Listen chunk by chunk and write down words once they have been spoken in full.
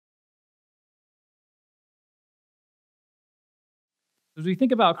As we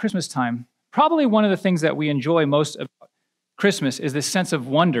think about Christmas time, probably one of the things that we enjoy most about Christmas is this sense of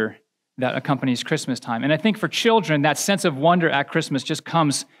wonder that accompanies Christmas time. And I think for children, that sense of wonder at Christmas just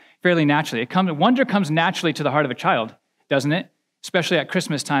comes fairly naturally. Wonder comes naturally to the heart of a child, doesn't it? Especially at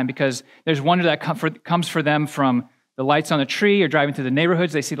Christmas time, because there's wonder that comes for them from the lights on the tree or driving through the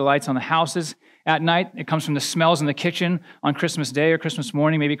neighborhoods. They see the lights on the houses at night. It comes from the smells in the kitchen on Christmas Day or Christmas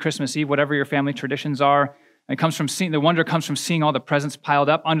morning, maybe Christmas Eve, whatever your family traditions are. It comes from the wonder comes from seeing all the presents piled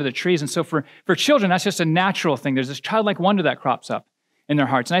up under the trees. And so for children, that's just a natural thing. There's this childlike wonder that crops up in their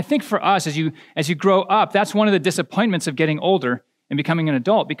hearts. And I think for us, as you grow up, that's one of the disappointments of getting older and becoming an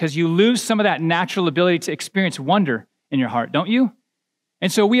adult, because you lose some of that natural ability to experience wonder in your heart, don't you? And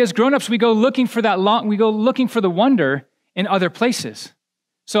so we as grown-ups, we go looking for the wonder in other places.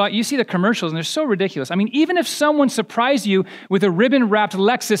 So you see the commercials, and they're so ridiculous. I mean, even if someone surprised you with a ribbon-wrapped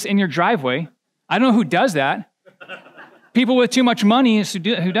Lexus in your driveway, I don't know who does that. People with too much money is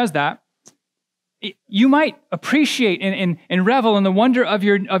who does that. You might appreciate and revel in the wonder of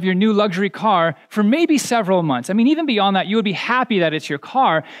your new luxury car for maybe several months. I mean, even beyond that, you would be happy that it's your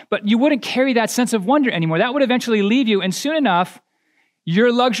car, but you wouldn't carry that sense of wonder anymore. That would eventually leave you, and soon enough,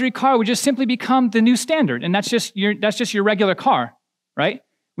 your luxury car would just simply become the new standard, and that's just your regular car, right?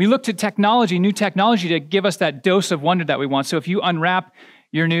 We look to new technology to give us that dose of wonder that we want. So if you unwrap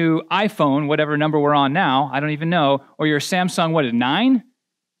your new iPhone, whatever number we're on now, I don't even know, or your Samsung, 9?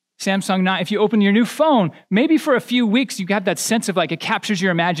 Samsung 9, if you open your new phone, maybe for a few weeks you have that sense of it captures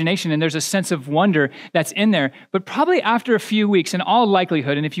your imagination and there's a sense of wonder that's in there. But probably after a few weeks, in all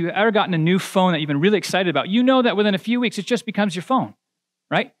likelihood, and if you've ever gotten a new phone that you've been really excited about, you know that within a few weeks it just becomes your phone,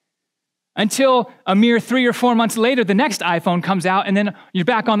 right? Until a mere 3 or 4 months later, the next iPhone comes out and then you're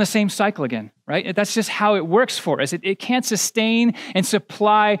back on the same cycle again, right? That's just how it works for us. It can't sustain and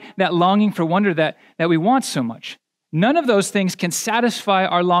supply that longing for wonder that we want so much. None of those things can satisfy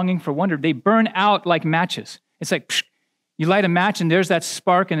our longing for wonder. They burn out like matches. It's like psh, you light a match and there's that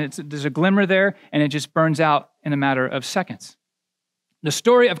spark and there's a glimmer there and it just burns out in a matter of seconds. The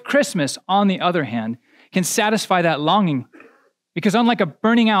story of Christmas, on the other hand, can satisfy that longing, because unlike a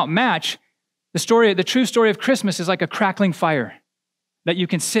burning out match, the true story of Christmas is like a crackling fire that you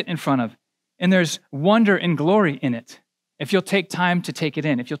can sit in front of, and there's wonder and glory in it. If you'll take time to take it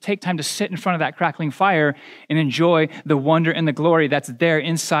in, if you'll take time to sit in front of that crackling fire and enjoy the wonder and the glory that's there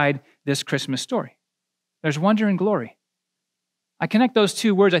inside this Christmas story. There's wonder and glory. I connect those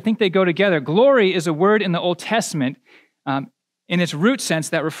two words. I think they go together. Glory is a word in the Old Testament in its root sense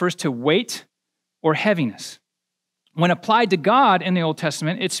that refers to weight or heaviness. When applied to God in the Old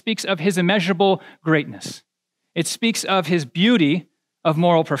Testament, it speaks of his immeasurable greatness. It speaks of his beauty of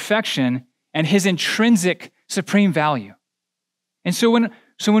moral perfection and his intrinsic supreme value. And so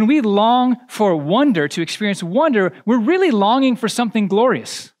when we long for wonder, to experience wonder, we're really longing for something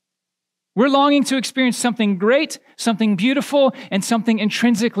glorious. We're longing to experience something great, something beautiful, and something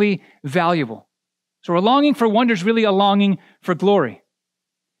intrinsically valuable. So we're longing for wonder is really a longing for glory.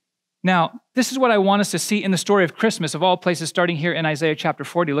 Now, this is what I want us to see in the story of Christmas, of all places, starting here in Isaiah chapter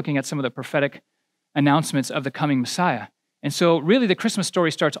 40, looking at some of the prophetic announcements of the coming Messiah. And so really the Christmas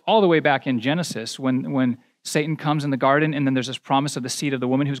story starts all the way back in Genesis when Satan comes in the garden, and then there's this promise of the seed of the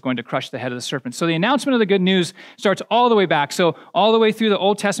woman who's going to crush the head of the serpent. So the announcement of the good news starts all the way back. So all the way through the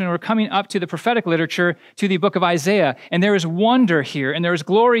Old Testament, we're coming up to the prophetic literature, to the book of Isaiah. And there is wonder here, and there is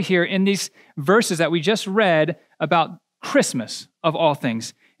glory here in these verses that we just read about Christmas, of all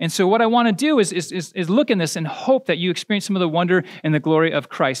things. And so what I want to do is look in this and hope that you experience some of the wonder and the glory of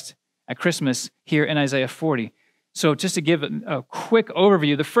Christ at Christmas here in Isaiah 40. So just to give a quick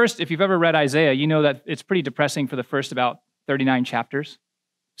overview, the first, if you've ever read Isaiah, you know that it's pretty depressing for the first about 39 chapters.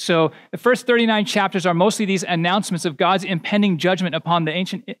 So the first 39 chapters are mostly these announcements of God's impending judgment upon the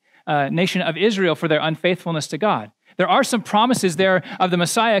ancient nation of Israel for their unfaithfulness to God. There are some promises there of the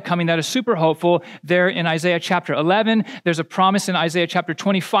Messiah coming that is super hopeful there in Isaiah chapter 11. There's a promise in Isaiah chapter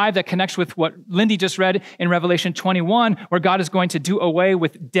 25 that connects with what Lindy just read in Revelation 21, where God is going to do away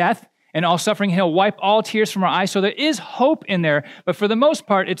with death and all suffering. He'll wipe all tears from our eyes. So there is hope in there, but for the most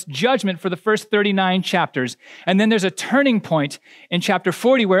part, it's judgment for the first 39 chapters. And then there's a turning point in chapter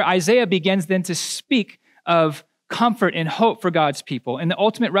 40 where Isaiah begins then to speak of comfort and hope for God's people and the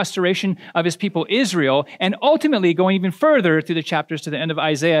ultimate restoration of his people Israel, and ultimately going even further through the chapters to the end of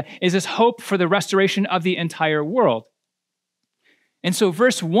Isaiah is this hope for the restoration of the entire world. And so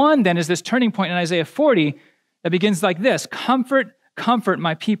verse 1 then is this turning point in Isaiah 40 that begins like this: "Comfort, comfort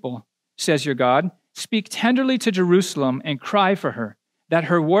my people, says your God. Speak tenderly to Jerusalem and cry for her, that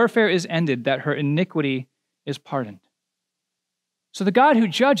her warfare is ended, that her iniquity is pardoned." So the God who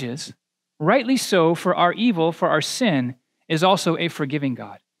judges, rightly so, for our evil, for our sin, is also a forgiving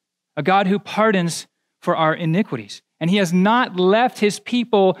God, a God who pardons for our iniquities. And he has not left his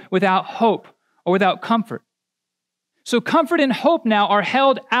people without hope or without comfort. So comfort and hope now are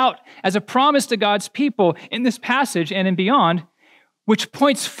held out as a promise to God's people in this passage and in beyond, which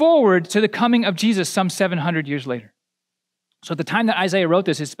points forward to the coming of Jesus some 700 years later. So at the time that Isaiah wrote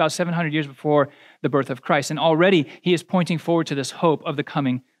this, it's about 700 years before the birth of Christ. And already he is pointing forward to this hope of the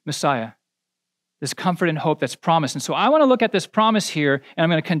coming Messiah, this comfort and hope that's promised. And so I want to look at this promise here, and I'm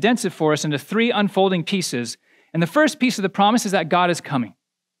going to condense it for us into three unfolding pieces. And the first piece of the promise is that God is coming.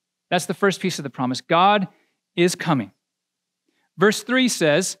 That's the first piece of the promise. God is coming. Verse 3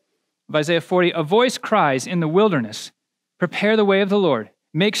 says of Isaiah 40, a voice cries in the wilderness, prepare the way of the Lord.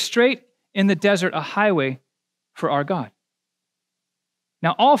 Make straight in the desert a highway for our God.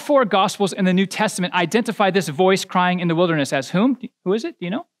 Now, all four Gospels in the New Testament identify this voice crying in the wilderness as whom? Who is it? Do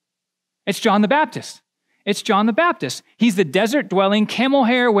you know? It's John the Baptist. It's John the Baptist. He's the desert-dwelling, camel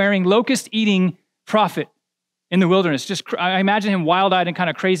hair-wearing, locust-eating prophet in the wilderness. I imagine him wild-eyed and kind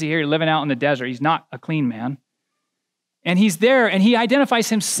of crazy here, living out in the desert. He's not a clean man. And he's there, and he identifies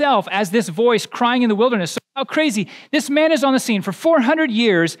himself as this voice crying in the wilderness. So how crazy. This man is on the scene. For 400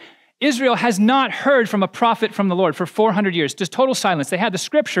 years, Israel has not heard from a prophet from the Lord for 400 years. Just total silence. They had the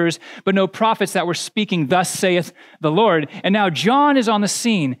scriptures, but no prophets that were speaking, thus saith the Lord. And now John is on the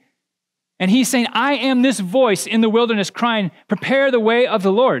scene, and he's saying, I am this voice in the wilderness crying, prepare the way of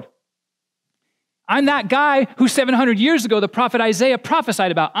the Lord. I'm that guy who 700 years ago the prophet Isaiah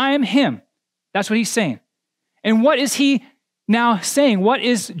prophesied about. I am him. That's what he's saying. And what is he now saying? What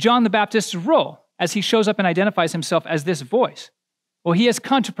is John the Baptist's role as he shows up and identifies himself as this voice? Well, he has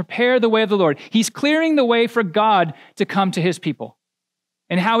come to prepare the way of the Lord. He's clearing the way for God to come to his people.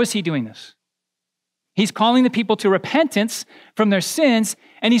 And how is he doing this? He's calling the people to repentance from their sins,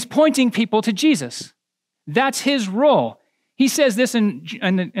 and he's pointing people to Jesus. That's his role. He says this in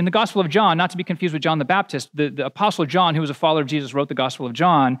the Gospel of John, not to be confused with John the Baptist. The Apostle John, who was a follower of Jesus, wrote the Gospel of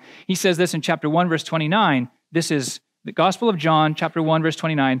John. He says this in chapter 1, verse 29. This is the Gospel of John, chapter 1, verse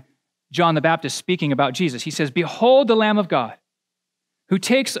 29, John the Baptist speaking about Jesus. He says, behold the Lamb of God, who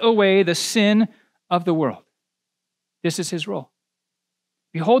takes away the sin of the world. This is his role.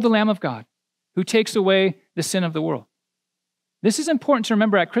 Behold the Lamb of God, who takes away the sin of the world. This is important to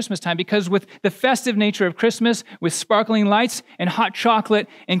remember at Christmas time because with the festive nature of Christmas, with sparkling lights and hot chocolate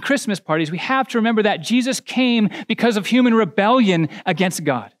and Christmas parties, we have to remember that Jesus came because of human rebellion against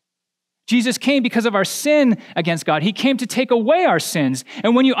God. Jesus came because of our sin against God. He came to take away our sins.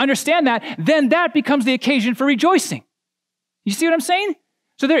 And when you understand that, then that becomes the occasion for rejoicing. You see what I'm saying?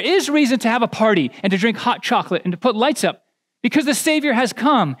 So there is reason to have a party and to drink hot chocolate and to put lights up because the Savior has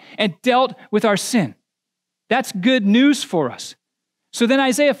come and dealt with our sin. That's good news for us. So then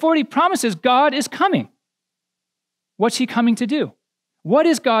Isaiah 40 promises God is coming. What's he coming to do? What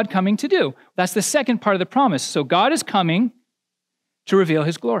is God coming to do? That's the second part of the promise. So God is coming to reveal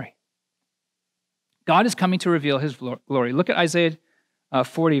his glory. God is coming to reveal his glory. Look at Isaiah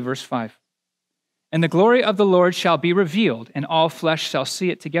 40, verse 5. And the glory of the Lord shall be revealed, and all flesh shall see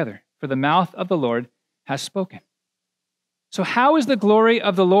it together, for the mouth of the Lord has spoken. So how is the glory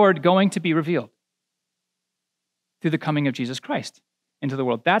of the Lord going to be revealed? Through the coming of Jesus Christ into the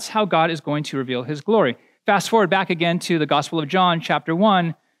world. That's how God is going to reveal his glory. Fast forward back again to the Gospel of John, chapter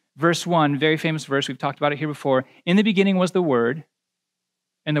 1, verse 1, very famous verse. We've talked about it here before. In the beginning was the Word,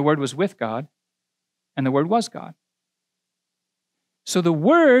 and the Word was with God, and the Word was God. So the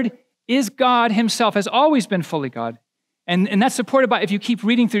Word is God himself, has always been fully God. And that's supported by, if you keep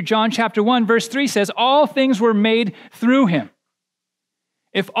reading through John chapter 1, verse 3 says, all things were made through him.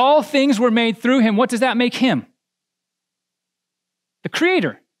 If all things were made through him, what does that make him? The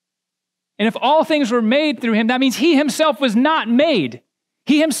creator. And if all things were made through him, that means he himself was not made.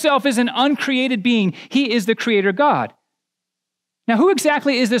 He himself is an uncreated being. He is the creator God. Now, who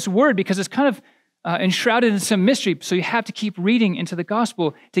exactly is this Word? Because it's kind of enshrouded in some mystery, so you have to keep reading into the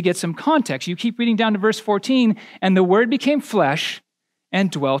gospel to get some context. You keep reading down to verse 14, and the Word became flesh and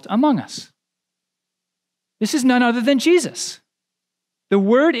dwelt among us. This is none other than Jesus. The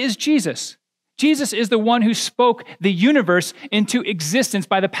Word is Jesus. Jesus is the one who spoke the universe into existence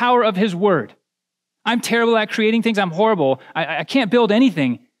by the power of his Word. I'm terrible at creating things. I'm horrible. I can't build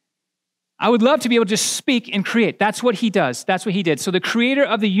anything. I would love to be able to just speak and create. That's what he does. That's what he did. So the creator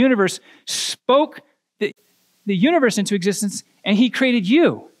of the universe spoke the universe into existence, and he created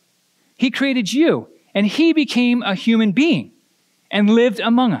you. He created you, and he became a human being and lived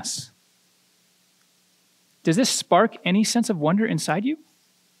among us. Does this spark any sense of wonder inside you?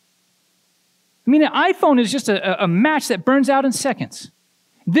 I mean, an iPhone is just a match that burns out in seconds.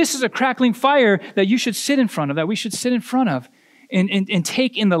 This is a crackling fire that you should sit in front of, that we should sit in front of and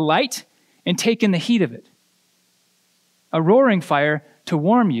take in the light and take in the heat of it. A roaring fire to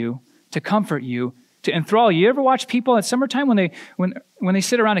warm you, to comfort you, to enthrall you. You ever watch people at summertime when they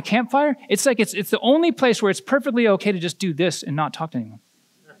sit around a campfire? It's like it's the only place where it's perfectly okay to just do this and not talk to anyone.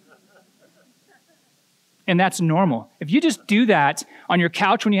 And that's normal. If you just do that on your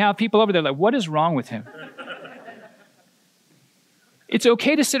couch when you have people over there, like, what is wrong with him? It's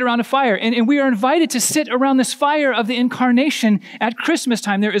okay to sit around a fire. And we are invited to sit around this fire of the incarnation at Christmas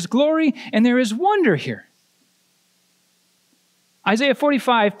time. There is glory and there is wonder here. Isaiah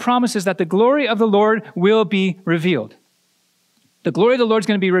 45 promises that the glory of the Lord will be revealed. The glory of the Lord is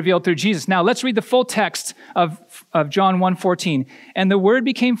going to be revealed through Jesus. Now, let's read the full text of John 1:14. And the Word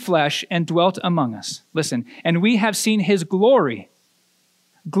became flesh and dwelt among us. Listen, and we have seen his glory,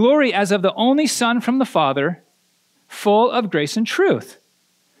 glory as of the only Son from the Father, full of grace and truth.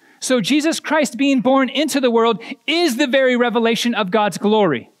 So Jesus Christ being born into the world is the very revelation of God's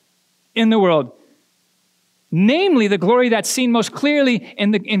glory in the world. Namely, the glory that's seen most clearly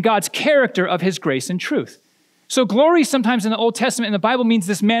in God's character of his grace and truth. So glory sometimes in the Old Testament in the Bible means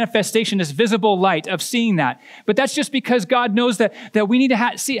this manifestation, this visible light of seeing that. But that's just because God knows that we need to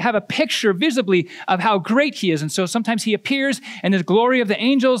have a picture visibly of how great he is. And so sometimes he appears and the glory of the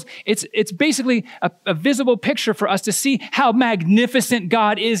angels, it's basically a visible picture for us to see how magnificent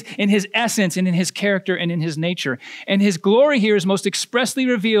God is in his essence and in his character and in his nature. And his glory here is most expressly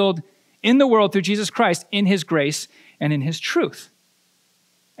revealed in the world through Jesus Christ in his grace and in his truth.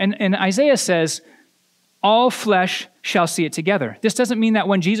 And Isaiah says, all flesh shall see it together. This doesn't mean that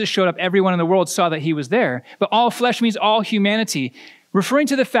when Jesus showed up, everyone in the world saw that he was there, but all flesh means all humanity, referring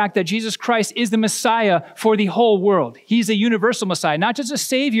to the fact that Jesus Christ is the Messiah for the whole world. He's a universal Messiah, not just a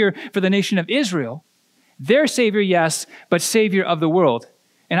Savior for the nation of Israel. Their Savior, yes, but Savior of the world.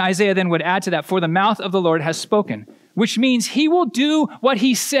 And Isaiah then would add to that, for the mouth of the Lord has spoken, which means he will do what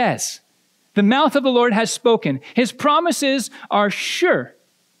he says. The mouth of the Lord has spoken. His promises are sure.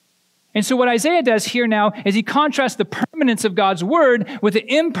 And so what Isaiah does here now is he contrasts the permanence of God's word with the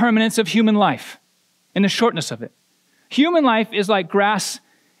impermanence of human life and the shortness of it. Human life is like grass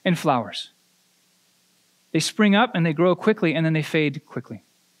and flowers. They spring up and they grow quickly and then they fade quickly.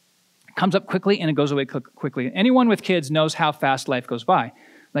 It comes up quickly and it goes away quickly. Anyone with kids knows how fast life goes by.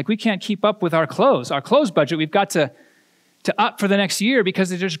 Like we can't keep up with our clothes budget. We've got to up for the next year because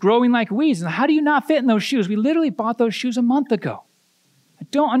they're just growing like weeds. And how do you not fit in those shoes? We literally bought those shoes a month ago. I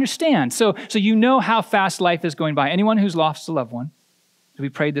don't understand. So you know how fast life is going by. Anyone who's lost a loved one, as we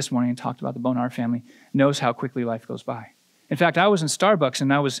prayed this morning and talked about the Bonar family, knows how quickly life goes by. In fact, I was in Starbucks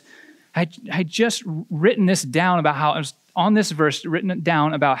and I had just written this down about how, I was on this verse, written it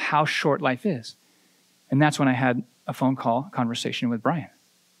down about how short life is. And that's when I had a phone call conversation with Brian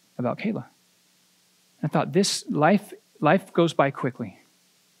about Kayla. I thought, this life goes by quickly.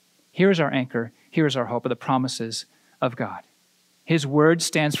 Here's our anchor. Here's our hope of the promises of God. His word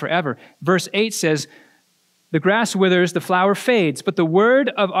stands forever. Verse 8 says, the grass withers, the flower fades, but the word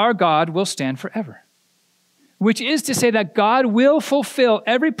of our God will stand forever. Which is to say that God will fulfill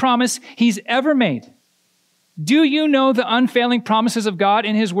every promise he's ever made. Do you know the unfailing promises of God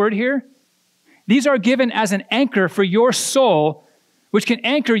in his word here? These are given as an anchor for your soul, which can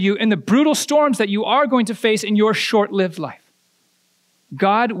anchor you in the brutal storms that you are going to face in your short-lived life.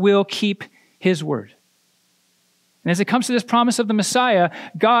 God will keep his word. And as it comes to this promise of the Messiah,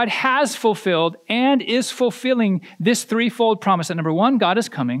 God has fulfilled and is fulfilling this threefold promise. That number one, God is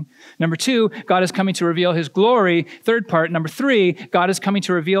coming. Number two, God is coming to reveal his glory. Third part, number three, God is coming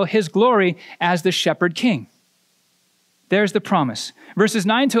to reveal his glory as the shepherd king. There's the promise. Verses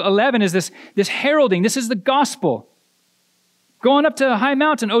 9 to 11 is this heralding. This is the gospel. Going up to a high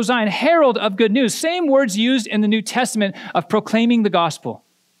mountain, O Zion, herald of good news. Same words used in the New Testament of proclaiming the gospel.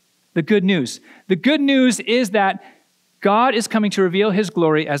 The good news. The good news is that God is coming to reveal his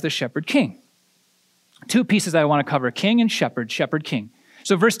glory as the shepherd king. Two pieces I want to cover, king and shepherd, shepherd king.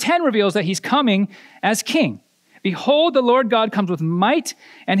 So verse 10 reveals that he's coming as king. Behold, the Lord God comes with might,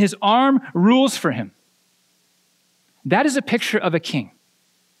 and his arm rules for him. That is a picture of a king,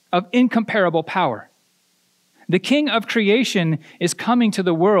 of incomparable power. The king of creation is coming to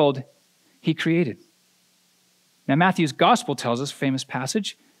the world he created. Now, Matthew's gospel tells us, famous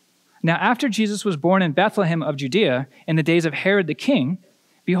passage, now after Jesus was born in Bethlehem of Judea in the days of Herod the king,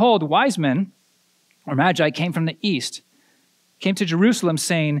 behold, wise men, or magi, came from the east, came to Jerusalem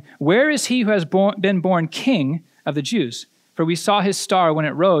saying, where is he who has been born king of the Jews? For we saw his star when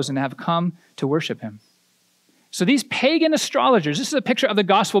it rose and have come to worship him. So these pagan astrologers, this is a picture of the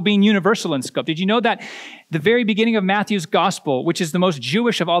gospel being universal in scope. Did you know that the very beginning of Matthew's gospel, which is the most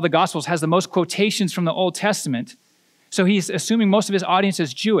Jewish of all the gospels, has the most quotations from the Old Testament? So he's assuming most of his audience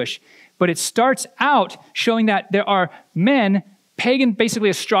is Jewish. But it starts out showing that there are men, pagan, basically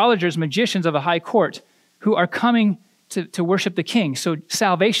astrologers, magicians of a high court, who are coming to worship the king. So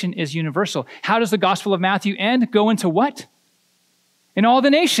salvation is universal. How does the gospel of Matthew end? Go into what? In all the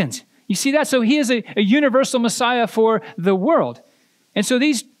nations. You see that? So he is a universal Messiah for the world. And so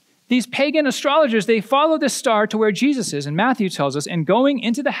these pagan astrologers, they follow this star to where Jesus is. And Matthew tells us, and going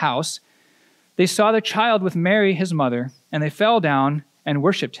into the house, they saw the child with Mary, his mother, and they fell down and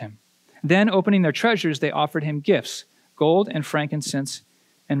worshiped him. Then opening their treasures, they offered him gifts, gold and frankincense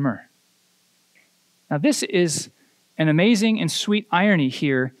and myrrh. Now this is an amazing and sweet irony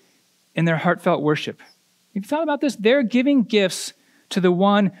here in their heartfelt worship. Have you thought about this? They're giving gifts to the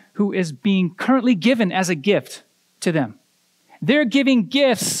one who is being currently given as a gift to them. They're giving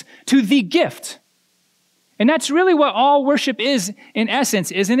gifts to the gift. And that's really what all worship is in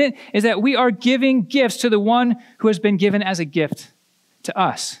essence, isn't it? Is that we are giving gifts to the one who has been given as a gift to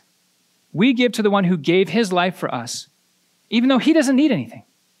us. We give to the one who gave his life for us, even though he doesn't need anything.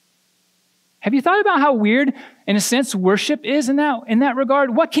 Have you thought about how weird, in a sense, worship is in that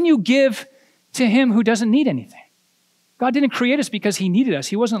regard? What can you give to him who doesn't need anything? God didn't create us because he needed us.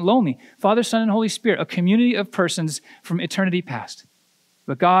 He wasn't lonely. Father, Son, and Holy Spirit, a community of persons from eternity past.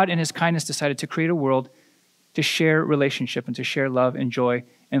 But God, in his kindness, decided to create a world to share relationship and to share love and joy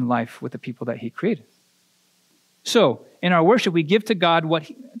and life with the people that he created. So, in our worship, we give to God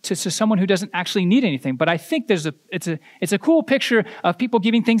to someone who doesn't actually need anything. But I think it's a cool picture of people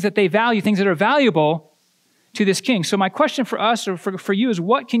giving things that they value, things that are valuable to this king. So my question for us or for you is,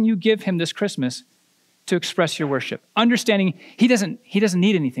 what can you give him this Christmas to express your worship? Understanding he doesn't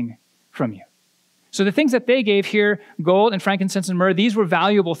need anything from you. So the things that they gave here, gold and frankincense and myrrh, these were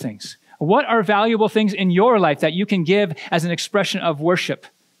valuable things. What are valuable things in your life that you can give as an expression of worship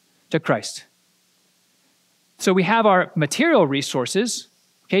to Christ? So we have our material resources.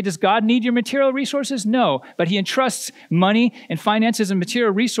 Okay, does God need your material resources? No, but he entrusts money and finances and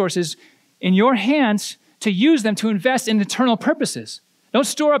material resources in your hands to use them to invest in eternal purposes. Don't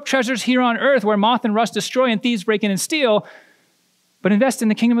store up treasures here on earth where moth and rust destroy and thieves break in and steal, but invest in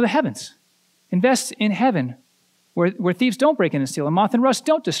the kingdom of the heavens. Invest in heaven where thieves don't break in and steal and moth and rust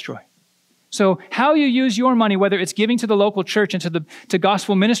don't destroy. So how you use your money, whether it's giving to the local church and to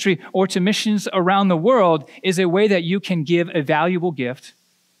gospel ministry or to missions around the world, is a way that you can give a valuable gift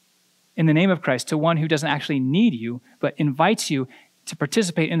in the name of Christ to one who doesn't actually need you, but invites you to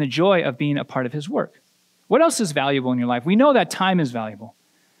participate in the joy of being a part of his work. What else is valuable in your life? We know that time is valuable.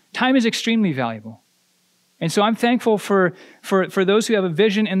 Time is extremely valuable. And so I'm thankful for those who have a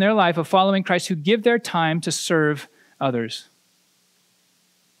vision in their life of following Christ, who give their time to serve others.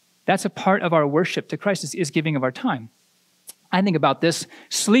 That's a part of our worship to Christ, is giving of our time. I think about this.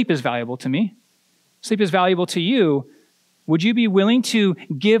 Sleep is valuable to me. Sleep is valuable to you. Would you be willing to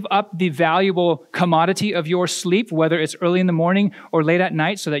give up the valuable commodity of your sleep, whether it's early in the morning or late at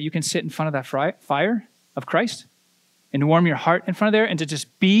night, so that you can sit in front of that fire of Christ and warm your heart in front of there and to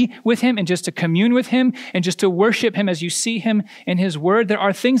just be with him and just to commune with him and just to worship him as you see him in his word? There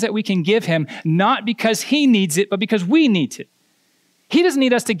are things that we can give him, not because he needs it, but because we need it. He doesn't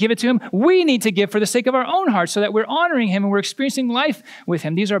need us to give it to him. We need to give for the sake of our own hearts so that we're honoring him and we're experiencing life with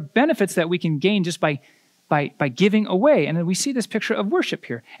him. These are benefits that we can gain just by giving away. And then we see this picture of worship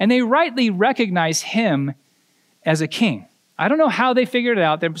here. And they rightly recognize him as a king. I don't know how they figured it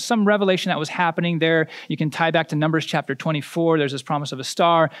out. There was some revelation that was happening there. You can tie back to Numbers chapter 24. There's this promise of a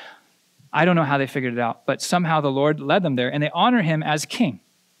star. I don't know how they figured it out, but somehow the Lord led them there, and they honor him as king.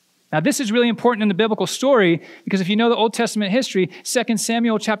 Now, this is really important in the biblical story because if you know the Old Testament history, 2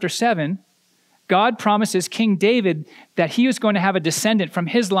 Samuel chapter 7, God promises King David that he is going to have a descendant from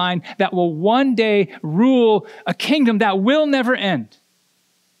his line that will one day rule a kingdom that will never end.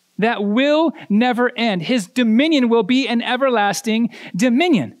 That will never end. His dominion will be an everlasting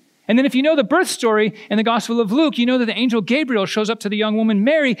dominion. And then if you know the birth story in the Gospel of Luke, you know that the angel Gabriel shows up to the young woman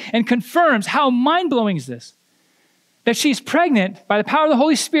Mary and confirms, how mind-blowing is this? That she's pregnant by the power of the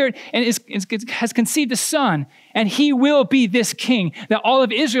Holy Spirit and has conceived a son, and he will be this king that all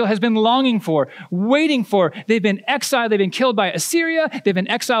of Israel has been longing for, waiting for. They've been exiled. They've been killed by Assyria. They've been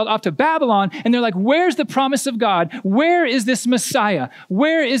exiled off to Babylon, and they're like, where's the promise of God? Where is this Messiah?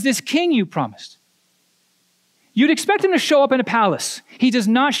 Where is this king you promised? You'd expect him to show up in a palace. He does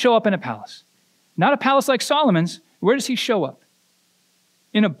not show up in a palace. Not a palace like Solomon's. Where does he show up?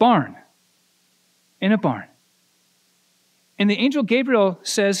 In a barn. In a barn. And the angel Gabriel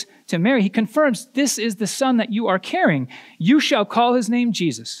says to Mary, he confirms, this is the son that you are carrying. You shall call his name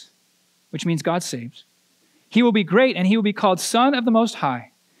Jesus, which means God saves. He will be great, and he will be called Son of the Most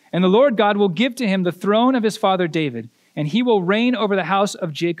High. And the Lord God will give to him the throne of his father David, and he will reign over the house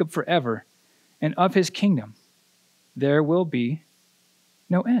of Jacob forever, and of his kingdom there will be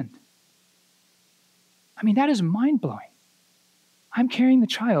no end. I mean, that is mind-blowing. I'm carrying the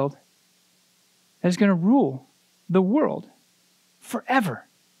child that is going to rule the world forever.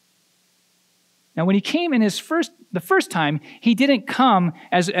 Now, when he came in the first time, he didn't come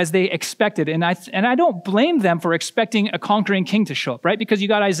as they expected. And I don't blame them for expecting a conquering king to show up, right? Because you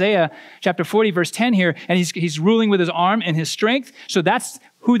got Isaiah chapter 40, verse 10 here, and he's ruling with his arm and his strength. So that's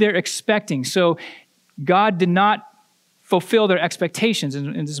who they're expecting. So God did not fulfill their expectations.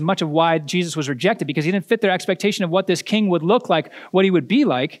 And this is much of why Jesus was rejected, because he didn't fit their expectation of what this king would look like, what he would be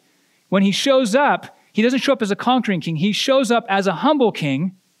like. When he shows up, he doesn't show up as a conquering king. He shows up as a humble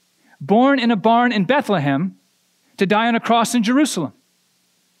king, born in a barn in Bethlehem to die on a cross in Jerusalem.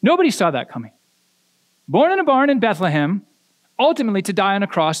 Nobody saw that coming. Born in a barn in Bethlehem, ultimately to die on a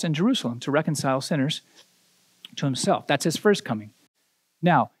cross in Jerusalem to reconcile sinners to himself. That's his first coming.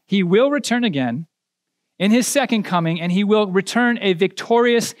 Now, he will return again in his second coming, and he will return a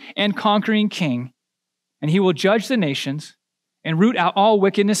victorious and conquering king, and he will judge the nations and root out all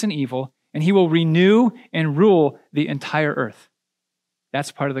wickedness and evil, and he will renew and rule the entire earth.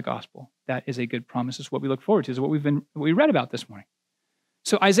 That's part of the gospel. That is a good promise. It's what we look forward to. It's what we read about this morning.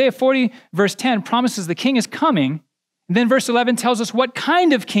 So Isaiah 40, verse 10 promises the king is coming. And then verse 11 tells us what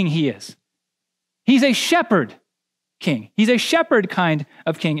kind of king he is. He's a shepherd king. He's a shepherd kind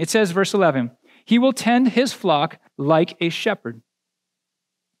of king. It says, verse 11, he will tend his flock like a shepherd.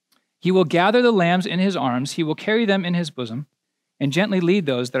 He will gather the lambs in his arms. He will carry them in his bosom and gently lead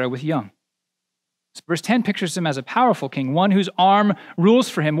those that are with young. So verse 10 pictures him as a powerful king, one whose arm rules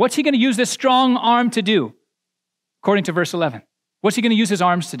for him. What's he going to use this strong arm to do? According to verse 11. What's he going to use his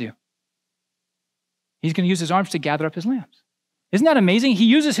arms to do? He's going to use his arms to gather up his lambs. Isn't that amazing? He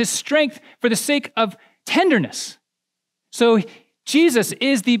uses his strength for the sake of tenderness. So Jesus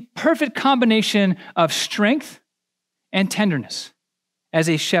is the perfect combination of strength and tenderness as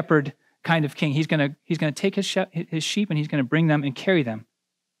a shepherd kind of king. He's going to take his sheep and he's going to bring them and carry them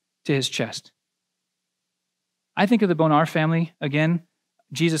to his chest. I think of the Bonar family, again,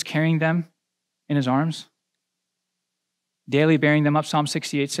 Jesus carrying them in his arms, daily bearing them up. Psalm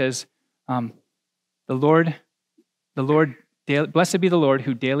 68 says, blessed be the Lord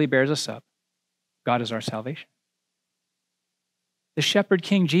who daily bears us up. God is our salvation. The shepherd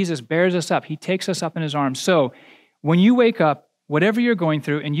king, Jesus, bears us up. He takes us up in his arms. So when you wake up, whatever you're going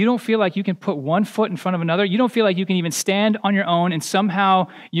through, and you don't feel like you can put one foot in front of another, you don't feel like you can even stand on your own, and somehow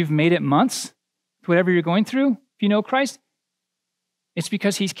you've made it months, whatever you're going through, if you know Christ, it's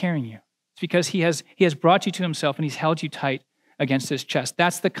because he's carrying you. It's because he has brought you to himself and he's held you tight against his chest.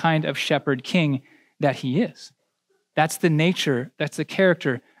 That's the kind of shepherd king that he is. That's the nature, that's the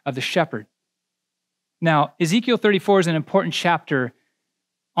character of the shepherd. Now, Ezekiel 34 is an important chapter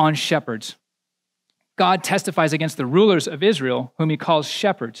on shepherds. God testifies against the rulers of Israel, whom he calls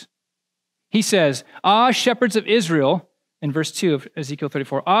shepherds. He says, "Ah, shepherds of Israel," in verse 2 of Ezekiel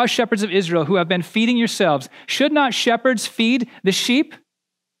 34, "Ah, shepherds of Israel who have been feeding yourselves, should not shepherds feed the sheep?"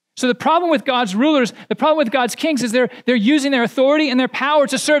 So the problem with God's rulers, the problem with God's kings is they're using their authority and their power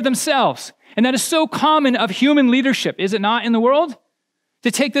to serve themselves. And that is so common of human leadership, is it not, in the world?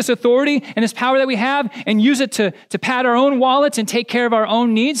 To take this authority and this power that we have and use it to pad our own wallets and take care of our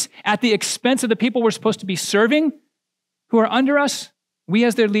own needs at the expense of the people we're supposed to be serving, who are under us, we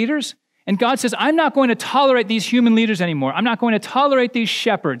as their leaders. And God says, I'm not going to tolerate these human leaders anymore. I'm not going to tolerate these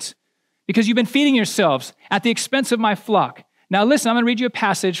shepherds because you've been feeding yourselves at the expense of my flock. Now listen, I'm going to read you a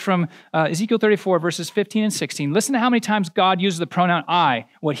passage from Ezekiel 34, verses 15 and 16. Listen to how many times God uses the pronoun I,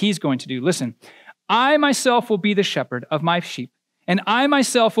 what he's going to do. Listen, I myself will be the shepherd of my sheep, and I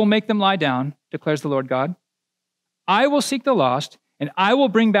myself will make them lie down, declares the Lord God. I will seek the lost, and I will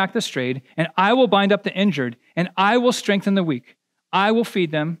bring back the strayed, and I will bind up the injured, and I will strengthen the weak. I will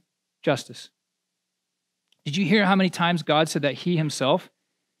feed them justice. Did you hear how many times God said that he himself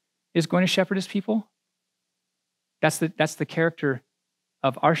is going to shepherd his people? That's the character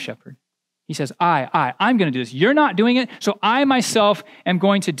of our shepherd. He says, I'm going to do this. You're not doing it, so I myself am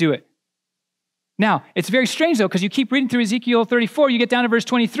going to do it. Now, it's very strange, though, because you keep reading through Ezekiel 34, you get down to verse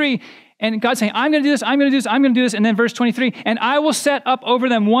 23, and God's saying, I'm going to do this, I'm going to do this, I'm going to do this, and then verse 23, and I will set up over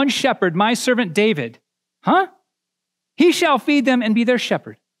them one shepherd, my servant David. Huh? He shall feed them and be their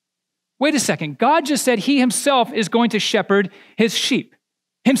shepherd. Wait a second. God just said he himself is going to shepherd his sheep.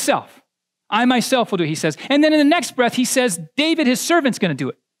 Himself. I myself will do it, he says. And then in the next breath, he says, David, his servant's going to do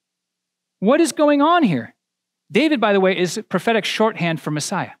it. What is going on here? David, by the way, is prophetic shorthand for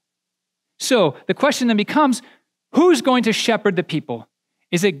Messiah. So the question then becomes, who's going to shepherd the people?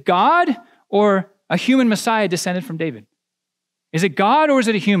 Is it God or a human Messiah descended from David? Is it God or is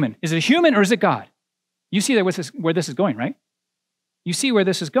it a human? Is it a human or is it God? You see where this is going, right? You see where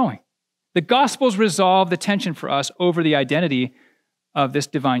this is going. The Gospels resolve the tension for us over the identity of this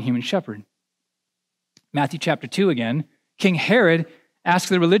divine human shepherd. Matthew chapter 2 again, King Herod asked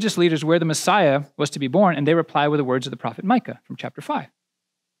the religious leaders where the Messiah was to be born, and they reply with the words of the prophet Micah from chapter 5.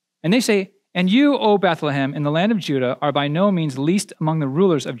 And they say, "And you, O Bethlehem, in the land of Judah, are by no means least among the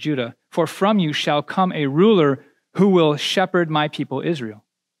rulers of Judah, for from you shall come a ruler who will shepherd my people Israel."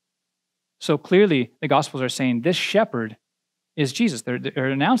 So clearly, the Gospels are saying this shepherd is Jesus. They're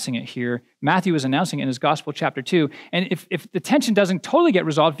announcing it here. Matthew is announcing it in his Gospel, chapter 2. And if the tension doesn't totally get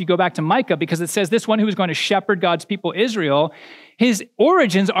resolved, if you go back to Micah, because it says this one who is going to shepherd God's people Israel, his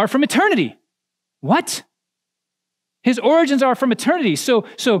origins are from eternity. What? His origins are from eternity. So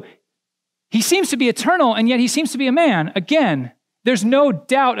he seems to be eternal, and yet he seems to be a man. Again, there's no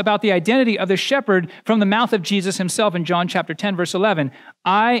doubt about the identity of the shepherd from the mouth of Jesus himself in John chapter 10, verse 11.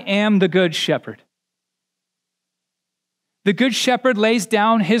 I am the good shepherd. The good shepherd lays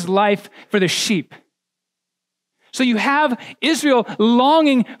down his life for the sheep. So you have Israel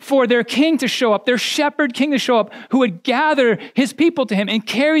longing for their king to show up, their shepherd king to show up, who would gather his people to him and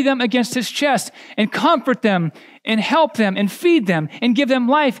carry them against his chest and comfort them and help them and feed them and give them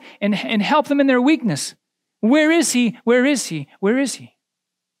life and help them in their weakness. Where is he? Where is he? Where is he?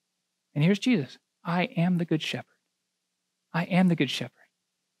 And here's Jesus. I am the good shepherd. I am the good shepherd.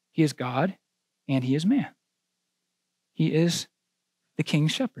 He is God and he is man. He is the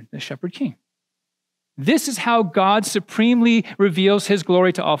king's shepherd, the shepherd king. This is how God supremely reveals his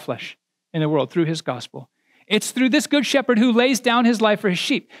glory to all flesh in the world through his gospel. It's through this good shepherd who lays down his life for his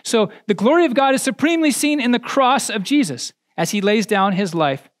sheep. So the glory of God is supremely seen in the cross of Jesus as he lays down his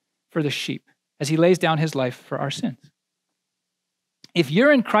life for the sheep, as he lays down his life for our sins. If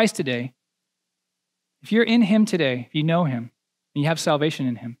you're in Christ today, if you're in him today, if you know him, and you have salvation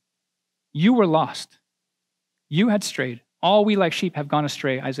in him, you were lost. You had strayed. All we like sheep have gone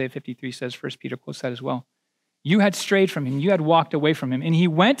astray, Isaiah 53 says. 1 Peter quotes that as well. You had strayed from him. You had walked away from him. And he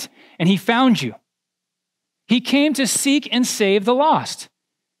went and he found you. He came to seek and save the lost.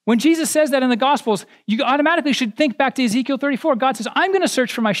 When Jesus says that in the Gospels, you automatically should think back to Ezekiel 34. God says, I'm going to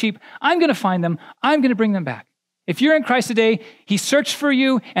search for my sheep. I'm going to find them. I'm going to bring them back. If you're in Christ today, he searched for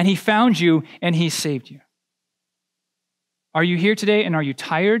you and he found you and he saved you. Are you here today and are you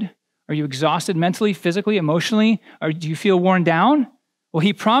tired? Are you exhausted mentally, physically, emotionally? Or do you feel worn down? Well,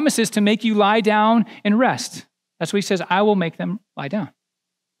 he promises to make you lie down and rest. That's what he says, I will make them lie down.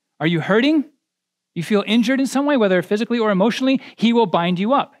 Are you hurting? You feel injured in some way, whether physically or emotionally? He will bind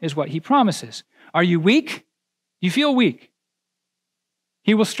you up, is what he promises. Are you weak? You feel weak.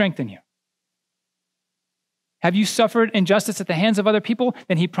 He will strengthen you. Have you suffered injustice at the hands of other people?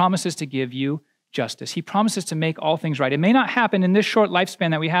 Then he promises to give you justice. He promises to make all things right. It may not happen in this short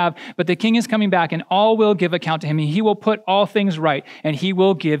lifespan that we have, but the king is coming back and all will give account to him. He will put all things right and he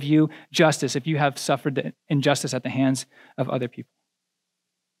will give you justice if you have suffered the injustice at the hands of other people.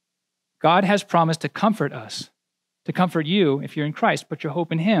 God has promised to comfort us, to comfort you if you're in Christ. Put your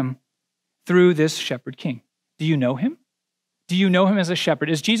hope in him through this shepherd king. Do you know him? Do you know him as a shepherd?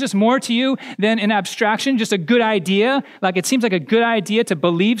 Is Jesus more to you than an abstraction, just a good idea? Like it seems like a good idea to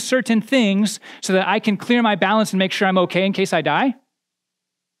believe certain things so that I can clear my balance and make sure I'm okay in case I die?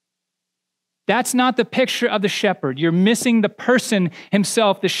 That's not the picture of the shepherd. You're missing the person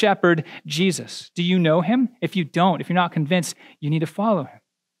himself, the shepherd, Jesus. Do you know him? If you don't, if you're not convinced, you need to follow him.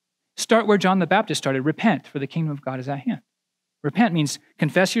 Start where John the Baptist started. Repent, for the kingdom of God is at hand. Repent means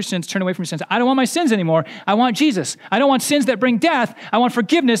confess your sins, turn away from your sins. I don't want my sins anymore. I want Jesus. I don't want sins that bring death. I want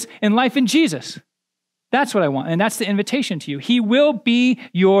forgiveness and life in Jesus. That's what I want. And that's the invitation to you. He will be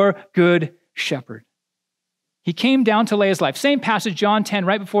your good shepherd. He came down to lay his life. Same passage, John 10,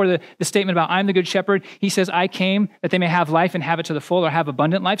 right before the statement about I'm the good shepherd. He says, I came that they may have life and have it to the full or have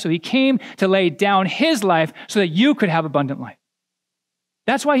abundant life. So he came to lay down his life so that you could have abundant life.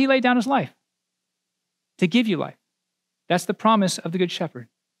 That's why he laid down his life, to give you life. That's the promise of the Good Shepherd.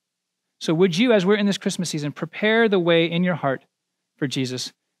 So would you, as we're in this Christmas season, prepare the way in your heart for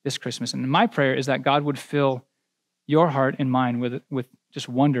Jesus this Christmas? And my prayer is that God would fill your heart and mind with just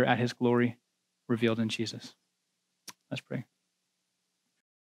wonder at his glory revealed in Jesus. Let's pray.